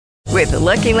With the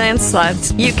Lucky Land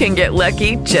Slots, you can get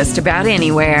lucky just about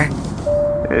anywhere.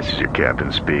 This is your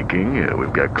captain speaking.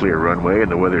 We've got clear runway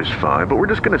and the weather's fine, but we're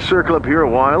just going to circle up here a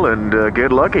while and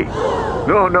get lucky.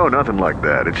 No, nothing like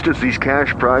that. It's just these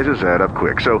cash prizes add up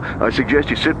quick. So I suggest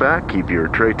you sit back, keep your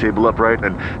tray table upright,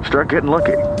 and start getting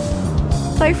lucky.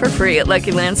 Play for free at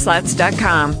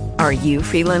LuckyLandSlots.com. Are you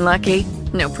feeling lucky?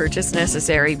 No purchase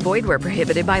necessary. Void where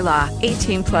prohibited by law.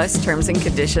 18 plus terms and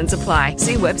conditions apply.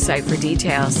 See website for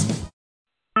details.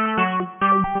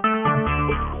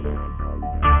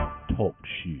 Talk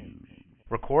shoes.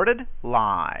 Recorded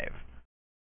live.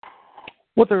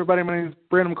 What's up, everybody? My name is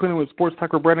Brandon McClendon with Sports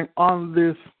Talk Branding on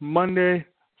this Monday.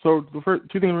 So the first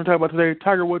two things we're going to talk about today,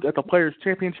 Tiger Woods at the Players'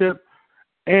 Championship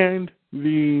and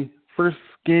the first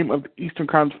game of the Eastern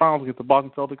Conference Finals against the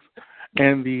Boston Celtics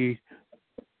and the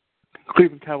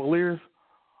Cleveland Cavaliers.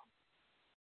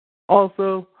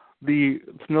 Also, some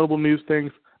notable news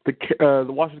things, the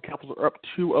Washington Capitals are up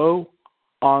 2-0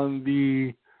 on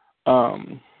the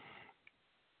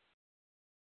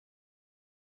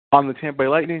Tampa Bay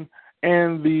Lightning,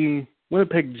 and the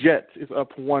Winnipeg Jets is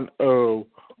up 1-0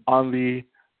 on the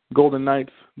Golden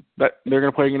Knights. That they're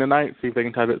going to play again tonight, see if they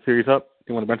can tie that series up.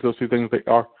 You want to mention those two things? They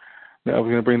are. Now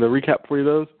we're going to bring the recap for you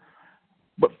those.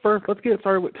 But first, let's get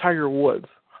started with Tiger Woods.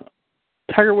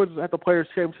 Tiger Woods at the Players'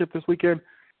 Championship this weekend.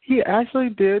 He actually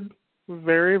did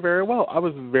very, very well. I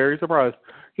was very surprised.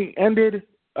 He ended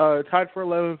tied for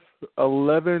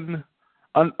 11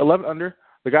 under.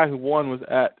 The guy who won was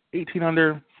at 18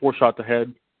 under, 4 shots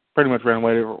ahead. Pretty much ran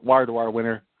away, wire-to-wire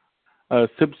winner.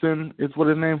 Simpson is what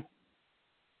his name.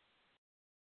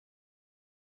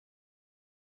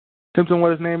 Simpson,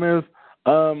 what his name is.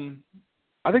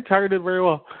 I think Tiger did very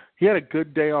well. He had a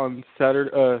good day on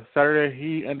Saturday.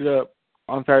 He ended up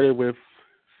on Saturday with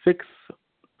 6.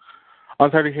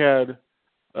 On Saturday he had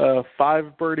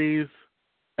 5 birdies,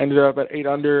 ended up at 8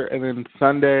 under, and then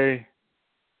Sunday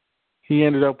he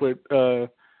ended up with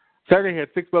Saturday he had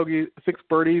 6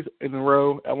 birdies in a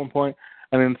row at one point,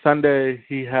 and then Sunday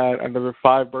he had another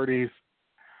 5 birdies,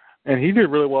 and he did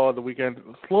really well at the weekend.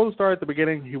 Slow start at the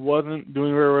beginning. He wasn't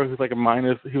doing very well. He was like a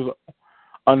minus. He was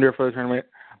under for the tournament,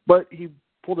 but he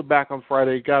pulled it back on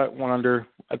Friday, got it 1 under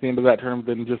at the end of that tournament,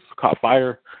 then just caught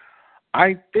fire.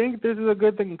 I think this is a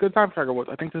good thing, good time for Tiger Woods.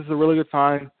 I think this is a really good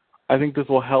sign. I think this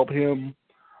will help him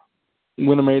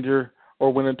win a major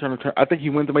or win a tournament. I think he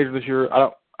wins a major this year.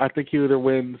 I think he either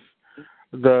wins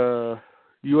the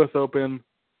U.S. Open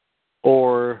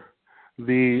or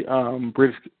the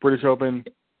British Open.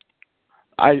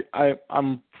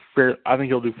 I'm fair. I think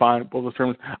he'll do fine both those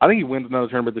tournaments. I think he wins another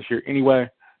tournament this year anyway.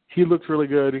 He looks really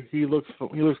good. He looks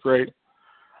great.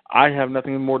 I have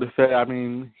nothing more to say. I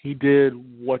mean, he did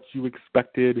what you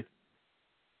expected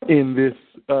in this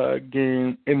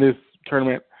game, in this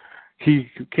tournament. He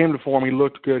came to form. He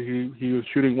looked good. He was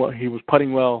shooting well. He was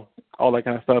putting well, all that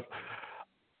kind of stuff.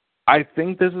 I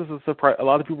think this is a surprise. A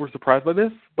lot of people were surprised by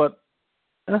this, but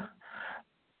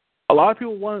a lot of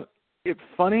people want – it's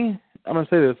funny. I'm going to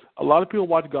say this. A lot of people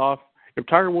watch golf. If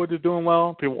Tiger Woods is doing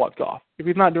well, people watch golf. If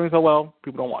he's not doing so well,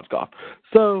 people don't watch golf.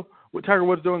 So with Tiger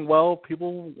Woods doing well,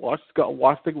 people watched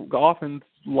the golf and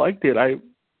liked it. I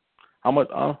don't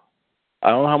know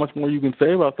how much more you can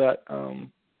say about that.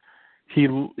 He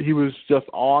was just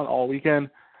on all weekend.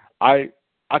 I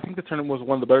think the tournament was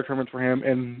one of the better tournaments for him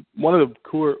and one of the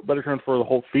better tournaments for the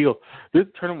whole field. This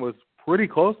tournament was pretty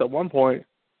close at one point,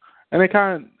 and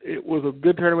it was a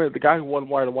good tournament. The guy who won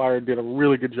wire to wire did a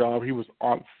really good job. He was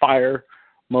on fire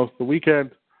most of the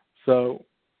weekend. So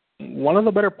one of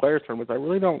the better players tournaments. I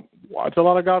really don't watch a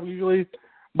lot of golf usually,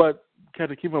 but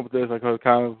to keep up with this, I was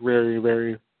kind of very,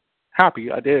 very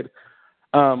happy. I did.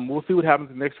 We'll see what happens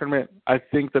in the next tournament. I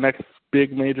think the next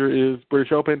big major is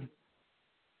British Open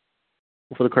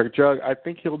for the Cricket Jug. I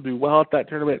think he'll do well at that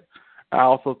tournament. I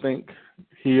also think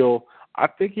he has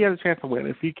a chance to win.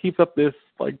 If he keeps up this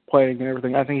playing and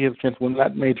everything, I think he has a chance to win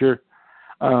that major.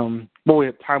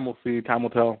 But time will see. Time will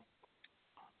tell.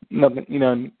 Nothing,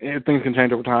 things can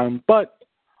change over time. But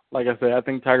like I said, I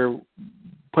think Tiger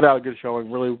put out a good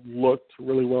showing. Really looked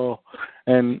really well,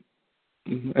 and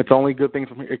it's only good things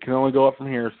from here. It can only go up from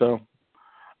here. So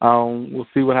we'll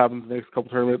see what happens in the next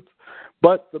couple tournaments.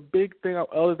 But the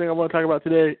other thing I want to talk about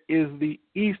today is the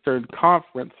Eastern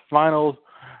Conference Finals,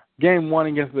 Game 1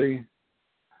 against the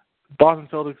Boston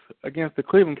Celtics against the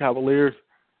Cleveland Cavaliers.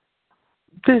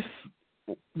 This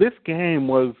game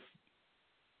was.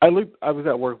 I was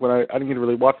at work when I didn't get to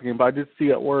really watch the game, but I did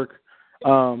see at work. I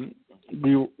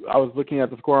was looking at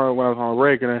the score when I was on a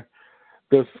break, and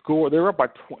the score, they were up by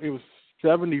 20. It was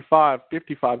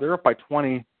 75-55. They were up by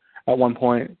 20 at one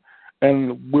point,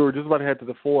 and we were just about to head to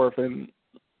the fourth, and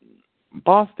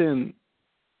Boston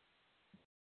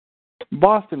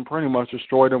pretty much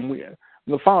destroyed them.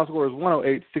 The final score is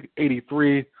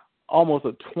 108-83, almost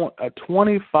a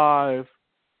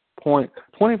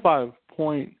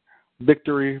 25-point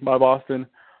victory by Boston.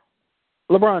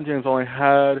 LeBron James only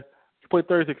played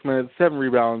 36 minutes, 7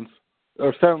 rebounds,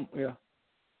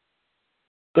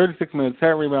 36 minutes,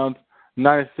 7 rebounds,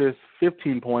 9 assists,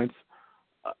 15 points.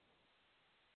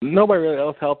 Nobody really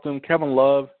else helped him. Kevin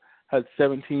Love had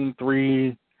 17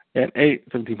 points, 3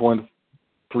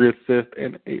 assists,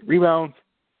 and 8 rebounds.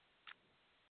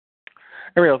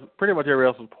 Pretty much everybody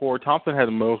else was poor. Thompson had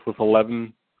the most with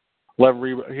 11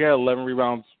 rebounds. He had 11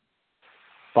 rebounds,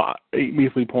 8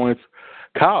 measly points.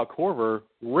 Kyle Korver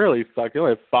really sucked. He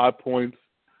only had 5 points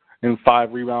and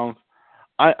 5 rebounds.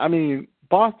 I mean,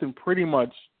 Boston pretty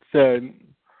much said,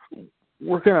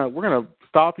 we're gonna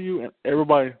stop you, and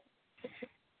everybody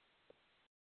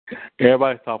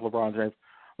stopped LeBron James.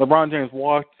 LeBron James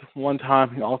walked one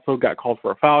time. He also got called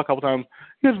for a foul a couple times.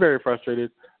 He was very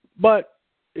frustrated. But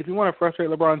if you want to frustrate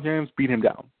LeBron James, beat him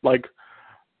down. Like,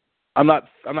 I'm not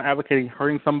advocating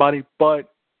hurting somebody,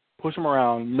 but push him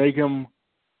around, make him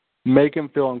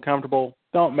feel uncomfortable.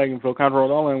 Don't make him feel comfortable.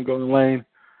 Don't let him go in the lane.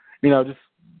 Just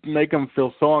make him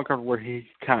feel so uncomfortable where he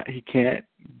can't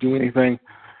do anything.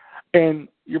 And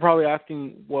you're probably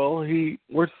asking, well,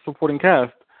 where's the supporting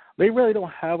cast? They really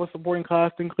don't have a supporting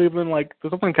cast in Cleveland. Like, the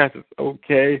supporting cast is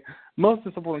okay. Most of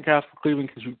the supporting cast for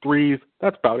Cleveland can shoot threes.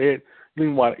 That's about it.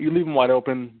 You leave them wide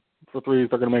open for threes.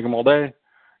 They're going to make them all day.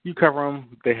 You cover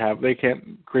them. They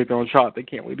can't create their own shot. They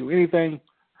can't really do anything.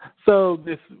 So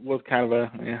this was kind of a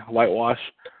whitewash.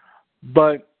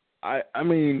 But, I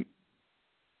mean,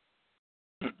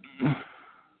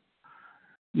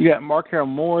 you got Markelle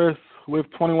Morris with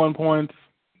 21 points,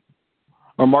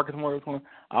 or Marcus Morris with 20.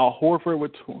 Al Horford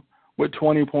with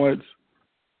 20 points.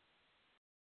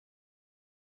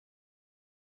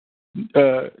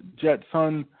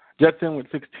 Jetson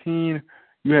with 16.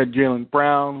 You had Jaylen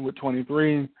Brown with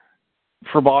 23.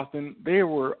 For Boston, they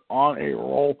were on a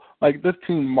roll. Like, this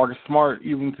team, Marcus Smart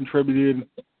even contributed.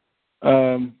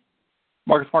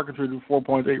 Marcus Smart contributed 4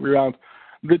 points, 8 rebounds.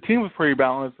 The team was pretty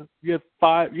balanced. You have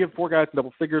 4 guys in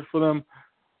double figures for them.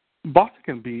 Boston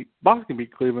can beat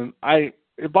Cleveland.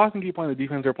 If Boston keep playing the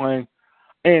defense they're playing,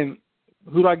 and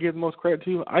who do I give the most credit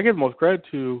to? I give the most credit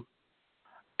to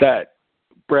that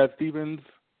Brad Stevens,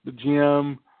 the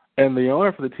GM, and the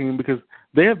owner for the team, because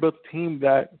they have built a team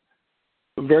that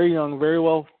very young, very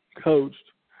well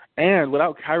coached, and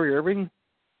without Kyrie Irving,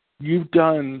 you've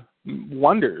done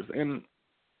wonders. And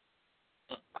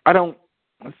I don't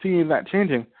see that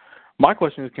changing. My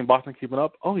question is, can Boston keep it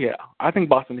up? Oh yeah, I think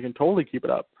Boston can totally keep it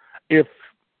up.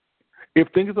 If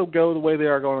things will go the way they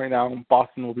are going right now,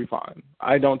 Boston will be fine.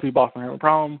 I don't see Boston having a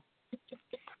problem.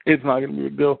 It's not going to be a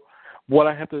big deal.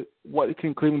 What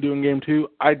can Cleveland do in Game 2?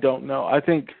 I don't know.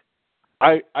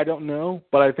 I don't know,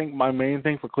 but I think my main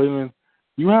thing for Cleveland,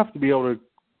 you have to be able to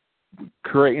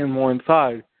create more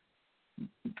inside.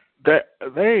 That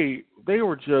they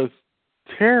were just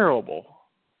terrible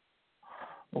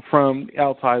from the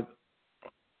outside.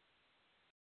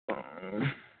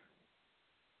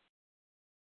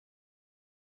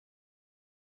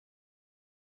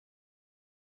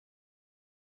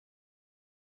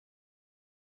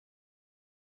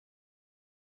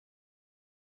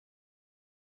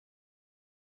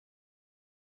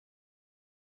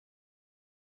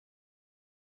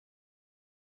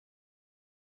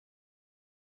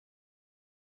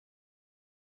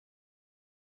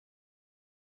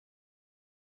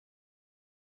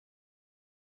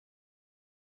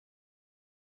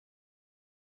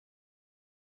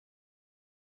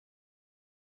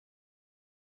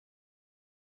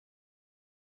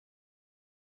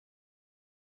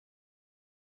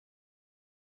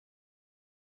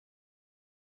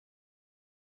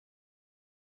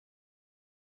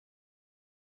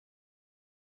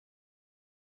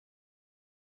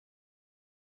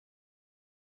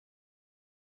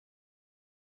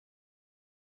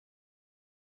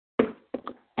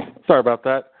 Sorry about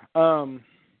that.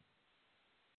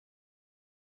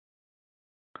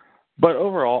 But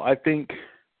overall, I think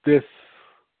this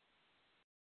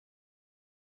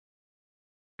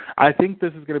is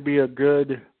going to be a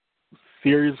good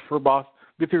series for Boston.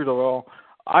 Good series overall.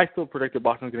 I still predicted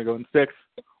Boston's going to go in 6.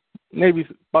 Maybe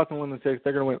Boston win in 6.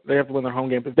 They're going to win. They have to win their home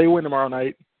game. If they win tomorrow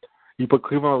night, you put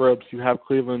Cleveland on the ropes. You have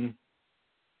Cleveland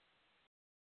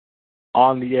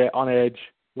on edge.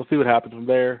 We'll see what happens from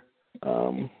there.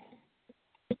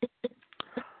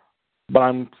 But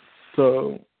I'm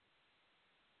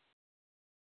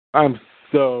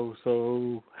so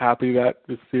happy that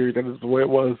this series ended the way it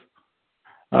was.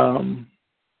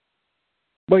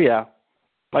 But yeah,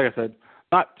 like I said,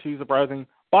 not too surprising.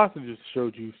 Boston just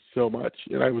showed you so much,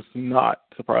 and I was not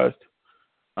surprised.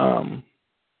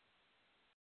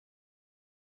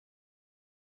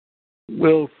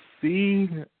 We'll see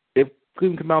if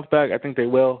Cleveland can bounce back. I think they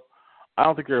will. I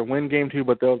don't think they're going to win game 2,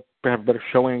 but they'll have a better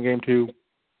showing in game 2.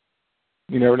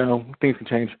 You never know. Things can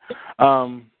change.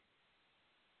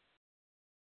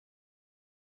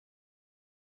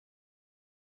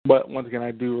 But once again,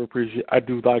 I do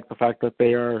like the fact that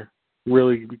they are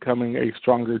really becoming a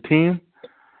stronger team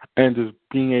and just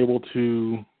being able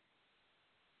to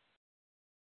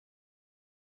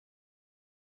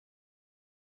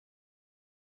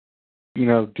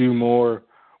do more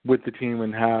with the team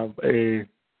and have they're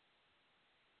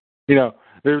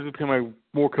just becoming a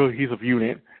more cohesive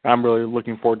unit. I'm really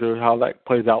looking forward to how that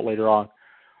plays out later on.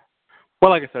 But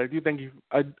like I said, I do think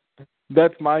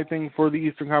that's my thing for the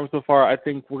Eastern Conference so far. I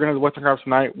think we're going to have the Western Conference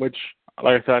tonight, which,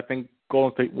 like I said, I think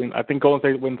Golden State wins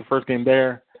the first game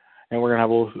there, and we're going to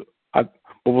have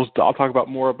I'll talk about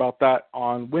more about that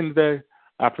on Wednesday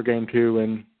after game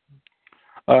 2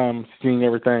 and seeing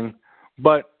everything.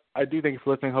 But I do thank you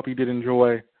for listening. Hope you did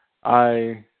enjoy.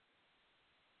 I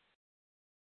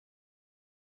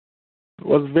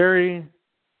was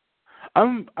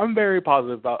I'm very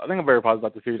positive about. I think I'm very positive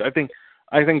about the series. I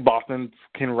think Boston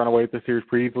can run away with the series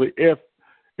pretty easily if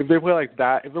they play like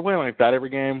that. If they're playing like that every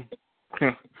game,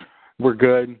 we're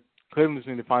good. Cleveland just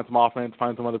need to find some offense,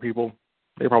 find some other people.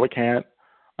 They probably can't.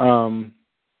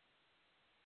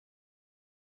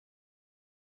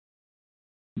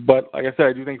 But like I said,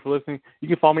 I do thank you for listening. You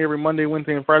can follow me every Monday,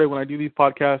 Wednesday, and Friday when I do these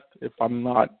podcasts. If I'm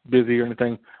not busy or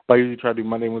anything, but I usually try to do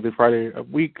Monday, Wednesday, Friday a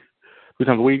week, 3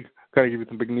 times a week. Kind of give you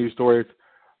some big news stories.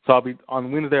 So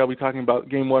on Wednesday. I'll be talking about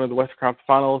Game 1 of the Western Conference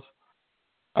Finals.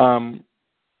 Kind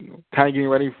of getting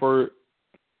ready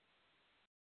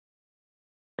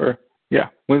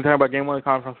Wednesday talking about Game 1 of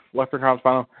the Western Conference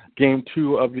Finals, Game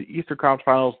 2 of the Eastern Conference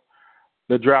Finals,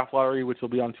 the draft lottery, which will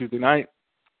be on Tuesday night,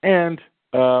 and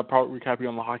probably recap you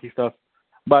on the hockey stuff.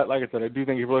 But like I said, I do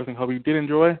thank you for listening. Hope you did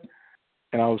enjoy,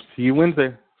 and I'll see you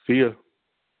Wednesday. See you.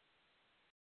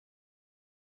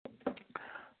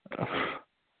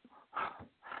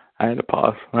 I had to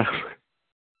pause.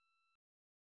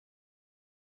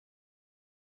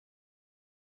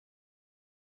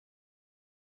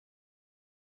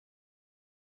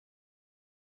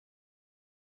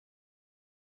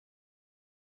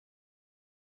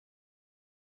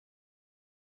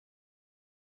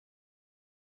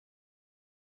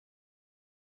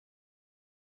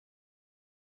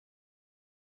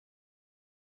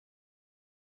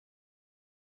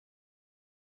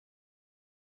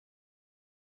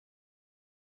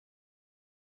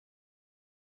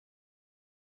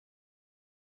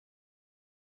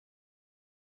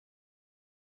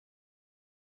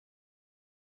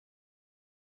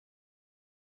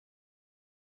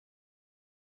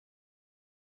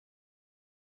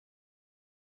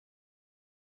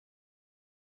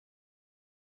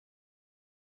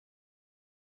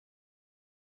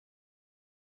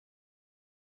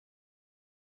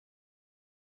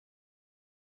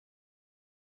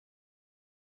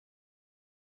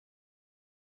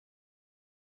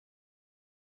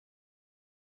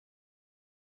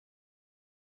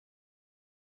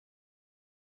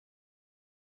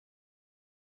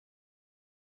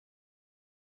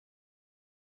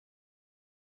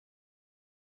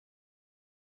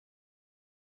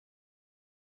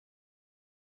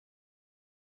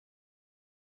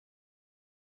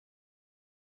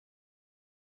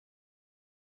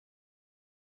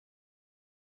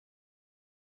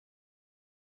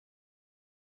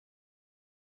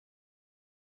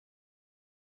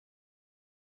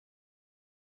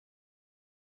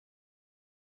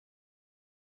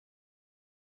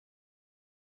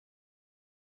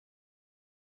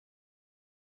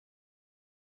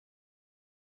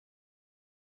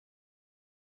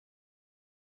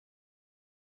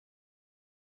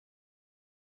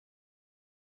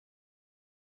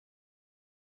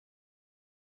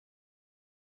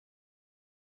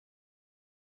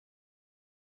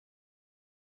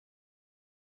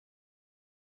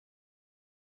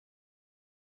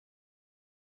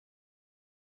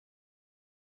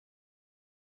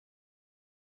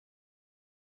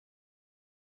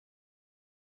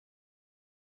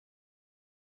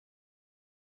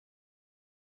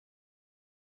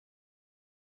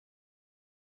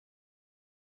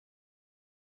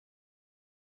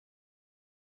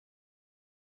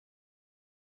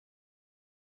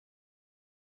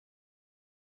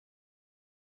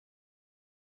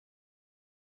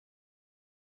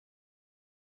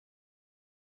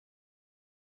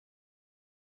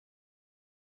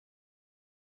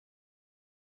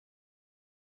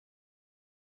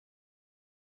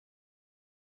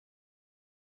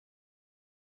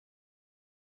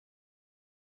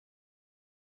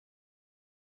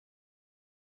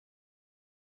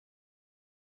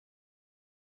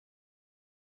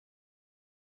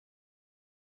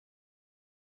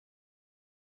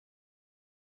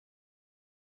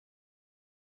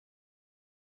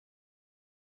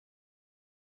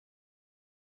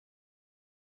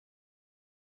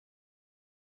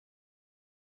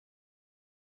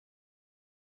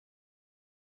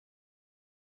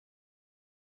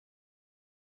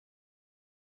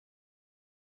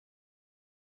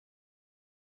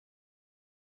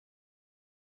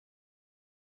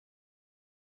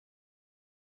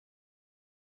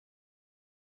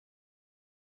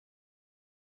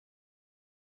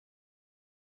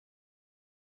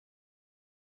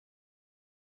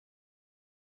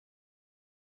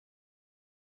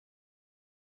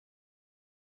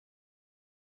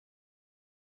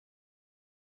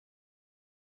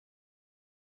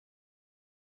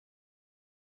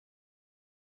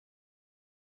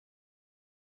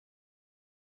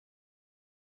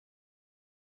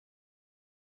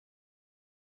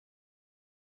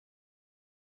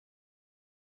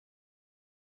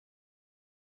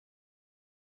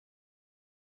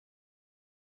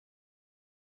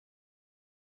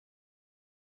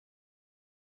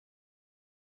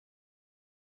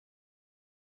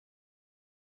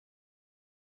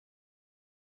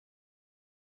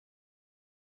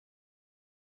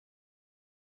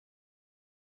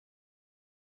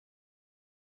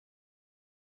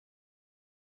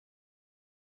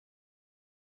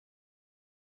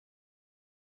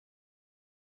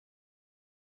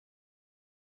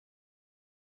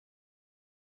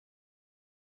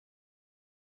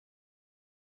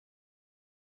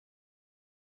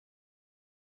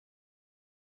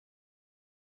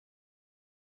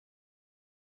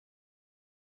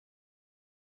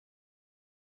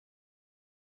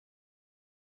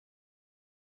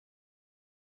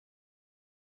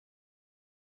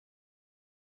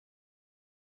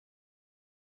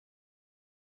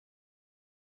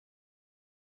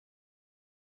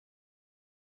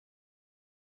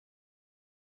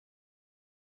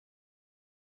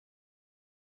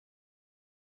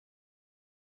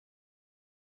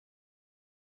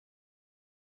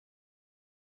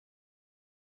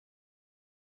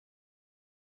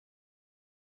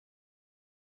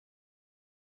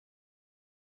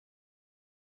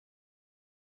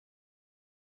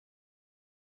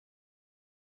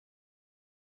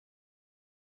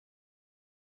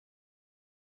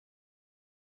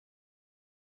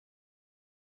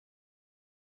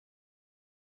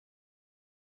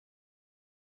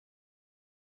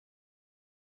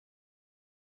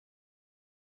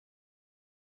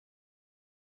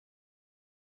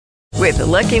 With the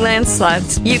Lucky Land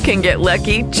Slots, you can get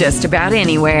lucky just about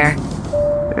anywhere.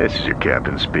 This is your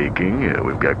captain speaking.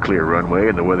 We've got clear runway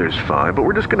and the weather's fine, but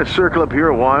we're just going to circle up here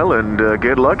a while and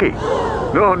get lucky.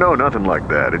 No, nothing like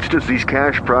that. It's just these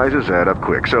cash prizes add up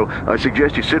quick. So I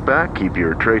suggest you sit back, keep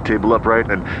your tray table upright,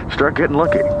 and start getting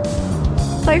lucky.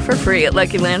 Play for free at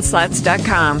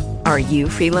LuckyLandSlots.com. Are you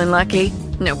feeling lucky?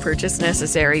 No purchase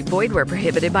necessary. Void where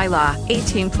prohibited by law.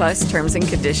 18+ terms and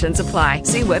conditions apply.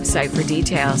 See website for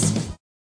details.